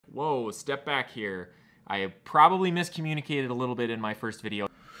whoa, step back here. I probably miscommunicated a little bit in my first video.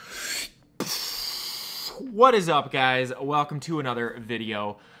 What is up, guys? Welcome to another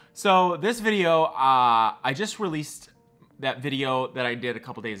video. So this video, I just released that video that I did a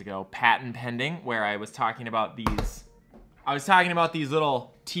couple days ago, patent pending, where I was talking about these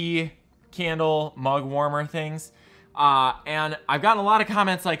little tea candle mug warmer things. And I've gotten a lot of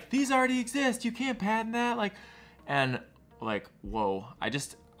comments like, these already exist, you can't patent that, and whoa. I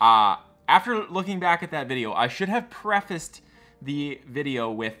just, after looking back at that video, I should have prefaced the video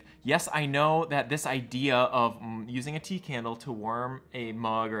with, yes, I know that this idea of using a tea candle to warm a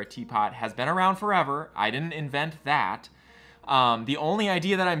mug or a teapot has been around forever. I didn't invent that. The only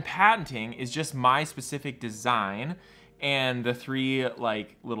idea that I'm patenting is just my specific design and the three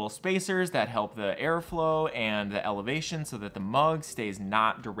little spacers that help the airflow and the elevation so that the mug stays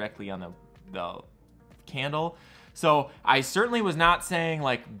not directly on the candle. So I certainly was not saying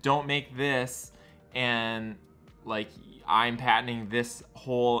don't make this and I'm patenting this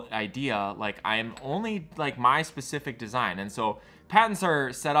whole idea. I'm only my specific design. And so patents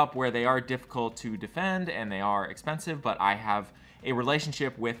are set up where they are difficult to defend and they are expensive, but I have a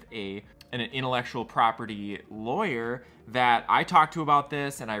relationship with an intellectual property lawyer that I talked to about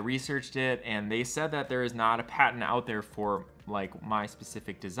this, and I researched it, and they said that there is not a patent out there for my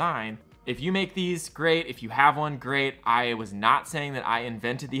specific design. If you make these, great. If you have one, great. I was not saying that I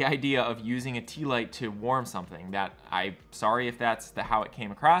invented the idea of using a tea light to warm something. Sorry if that's how it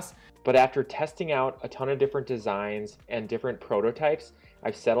came across. But after testing out a ton of different designs and different prototypes,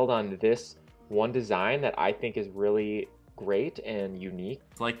 I've settled on this one design that I think is really great and unique.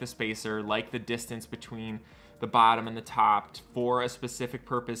 It's like the spacer, like the distance between the bottom and the top for a specific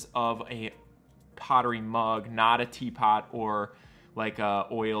purpose of a pottery mug, not a teapot or a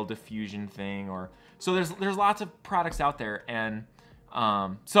oil diffusion thing. So there's lots of products out there, and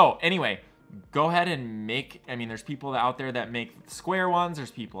so anyway, go ahead and make, there's people out there that make square ones, there's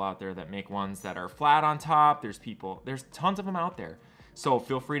people out there that make ones that are flat on top, there's tons of them out there. So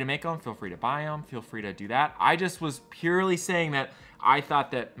feel free to make them, feel free to buy them, feel free to do that. I just was purely saying that I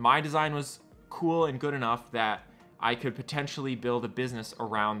thought that my design was cool and good enough that I could potentially build a business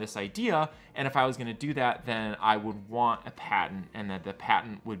around this idea, and if I was gonna do that, then I would want a patent, and that the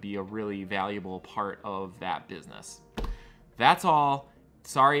patent would be a really valuable part of that business. That's all.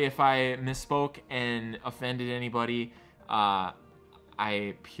 Sorry if I misspoke and offended anybody.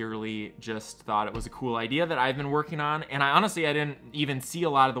 I purely just thought it was a cool idea that I've been working on, and I didn't even see a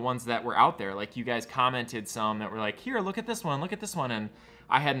lot of the ones that were out there. You guys commented some that were like, here, look at this one, and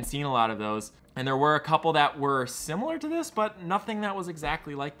I hadn't seen a lot of those. And there were a couple that were similar to this, but nothing that was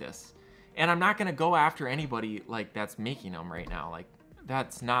exactly like this. And I'm not gonna go after anybody that's making them right now.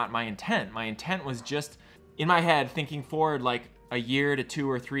 That's not my intent. My intent was just in my head thinking forward a year to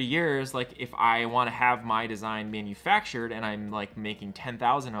 2 or 3 years, if I want to have my design manufactured and I'm making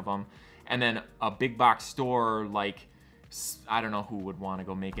 10,000 of them, and then a big box store, I don't know who would want to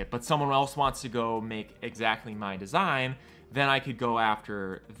go make it, but someone else wants to go make exactly my design, then I could go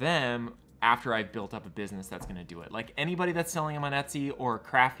after them after I've built up a business that's going to do it. Anybody that's selling them on Etsy, or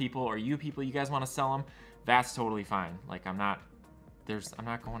craft people, or you people, you guys want to sell them, that's totally fine. I'm not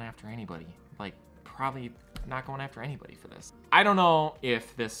going after anybody. Probably not going after anybody for this. I don't know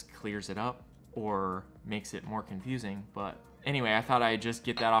if this clears it up or makes it more confusing, but anyway, I thought I'd just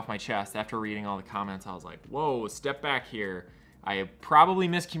get that off my chest. After reading all the comments, I was like, whoa, step back here. I probably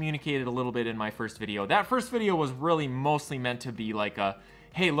miscommunicated a little bit in my first video. That first video was really mostly meant to be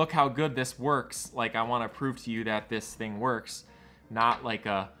hey, look how good this works. I want to prove to you that this thing works, not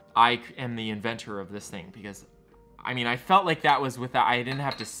I am the inventor of this thing, because I felt like that was without, I didn't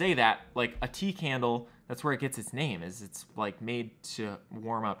have to say that. A tea candle, that's where it gets its name, is it's made to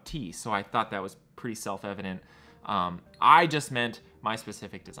warm up tea. So I thought that was pretty self-evident. I just meant my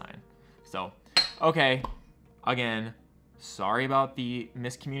specific design. So, okay, again, sorry about the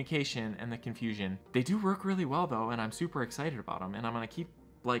miscommunication and the confusion. They do work really well though, and I'm super excited about them, and I'm gonna keep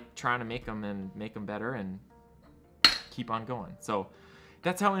trying to make them and make them better and keep on going. So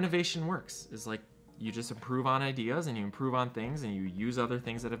that's how innovation works, is you just improve on ideas and you improve on things and you use other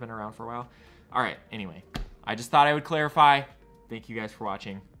things that have been around for a while. All right, anyway, I just thought I would clarify. Thank you guys for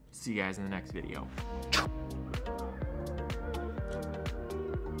watching. See you guys in the next video.